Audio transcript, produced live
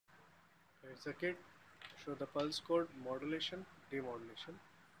It's a kit. Show the pulse code, modulation, demodulation.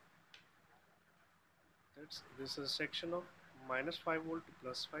 This is a section of -5 volt to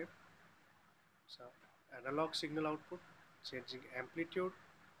 +5. So analog signal output, changing amplitude,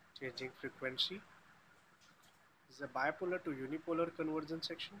 changing frequency. This is a bipolar to unipolar conversion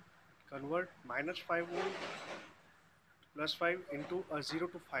section. Convert -5 volt +5 into a 0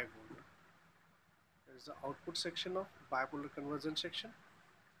 to 5 volt. There is the output section of bipolar conversion section.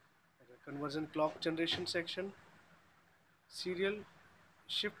 There is a conversion clock generation section. Serial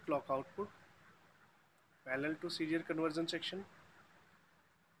shift clock output. Parallel to serial conversion section.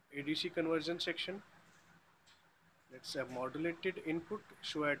 ADC conversion section. Let's have modulated input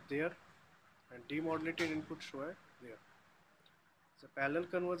show at there and demodulated input show at there. It's a parallel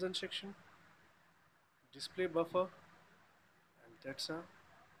conversion section, display buffer, and that's a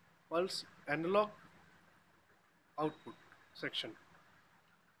pulse analog output section.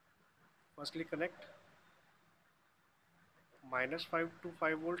 Firstly connect -5 to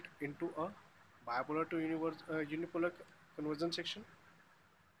 5 volt into a bipolar to unipolar conversion section.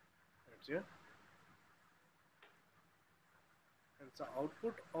 That's here. And the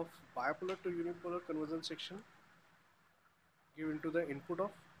output of bipolar to unipolar conversion section given to the input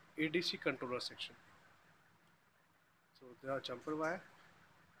of ADC controller section. So there are jumper wire.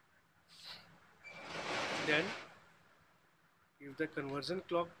 Then give the conversion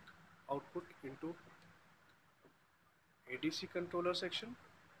clock output into ADC controller section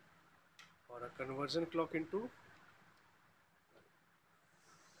or a conversion clock into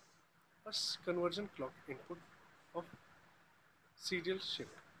a conversion clock input of serial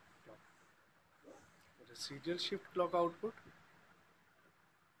shift clock. The serial shift clock output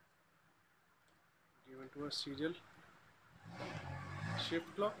given to a serial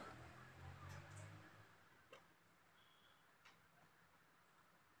shift clock.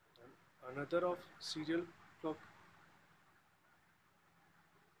 And another of serial clock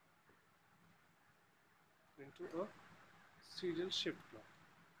into a serial shift clock.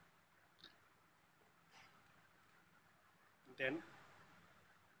 Then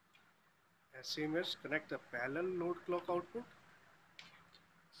same as connect the parallel load clock output,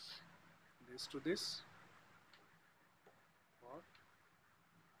 this to this, or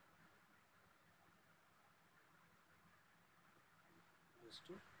this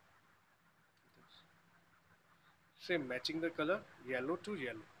to this. Same, matching the color yellow to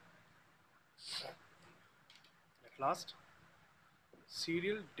yellow. At last,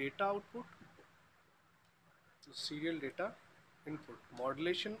 serial data output to serial data input,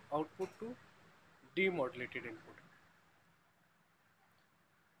 modulation output to demodulated input.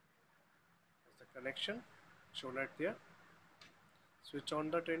 That's the connection shown right there. Switch on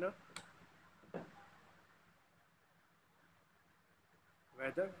the trainer.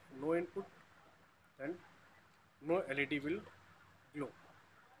 Whether no input, then no LED will glow.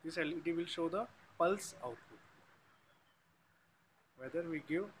 This LED will show the pulse output. Whether we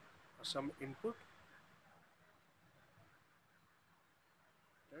give some input,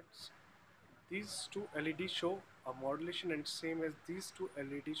 that's these two LEDs show a modulation and same as these two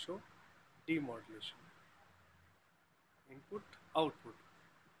LEDs show demodulation. Input, output,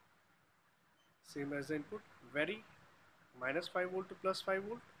 same as the input, vary -5 volt to +5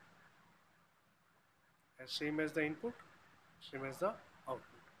 volt, and same as the input, same as the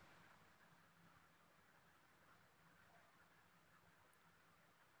output.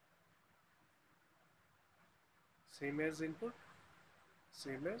 Same as input,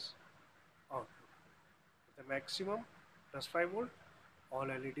 same as output. The maximum +5 volt, all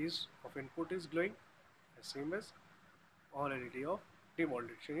LEDs of input is glowing, and same as all LED of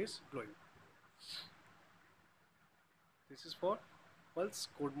demodulation is glowing. This is for pulse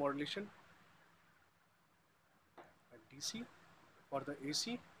code modulation at DC. For the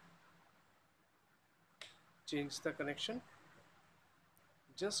AC, change the connection,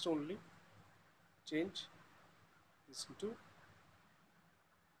 just only change this into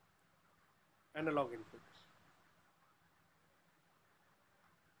analog input.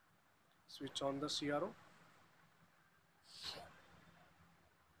 Switch on the CRO.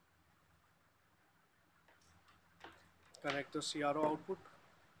 Connect the CRO output.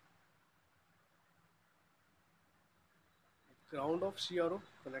 Ground of CRO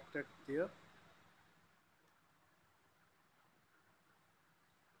connected there.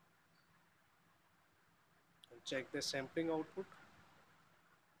 And check the sampling output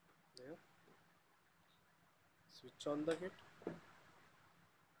there. Switch on the gate.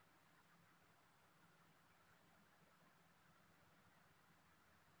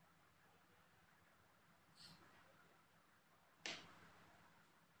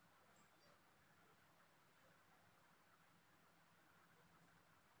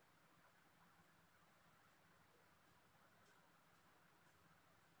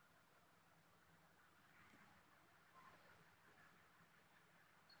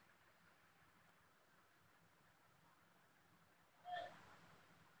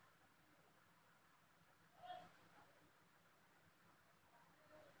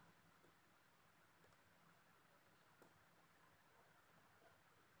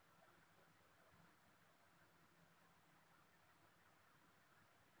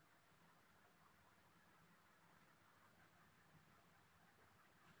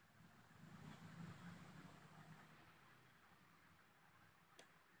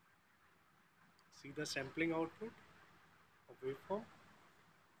 See the sampling output of waveform.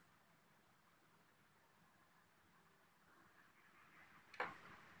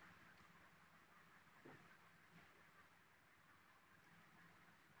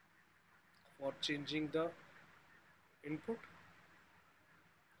 For changing the input,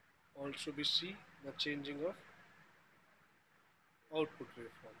 also we see the changing of output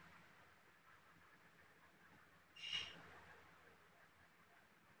waveform.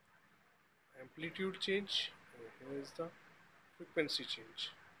 Amplitude change, and here is the frequency change.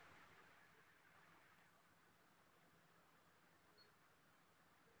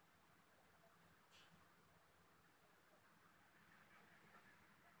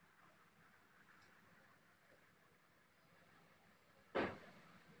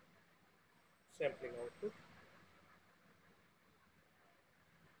 Sampling output.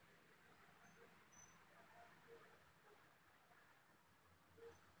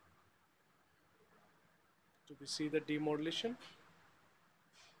 To we see the demodulation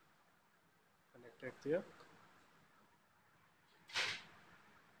connected there.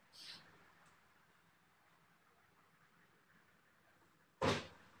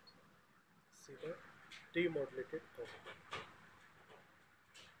 See the demodulated output.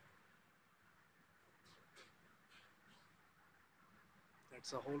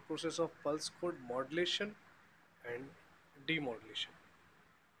 That's the whole process of pulse code modulation and demodulation.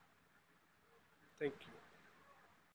 Thank you.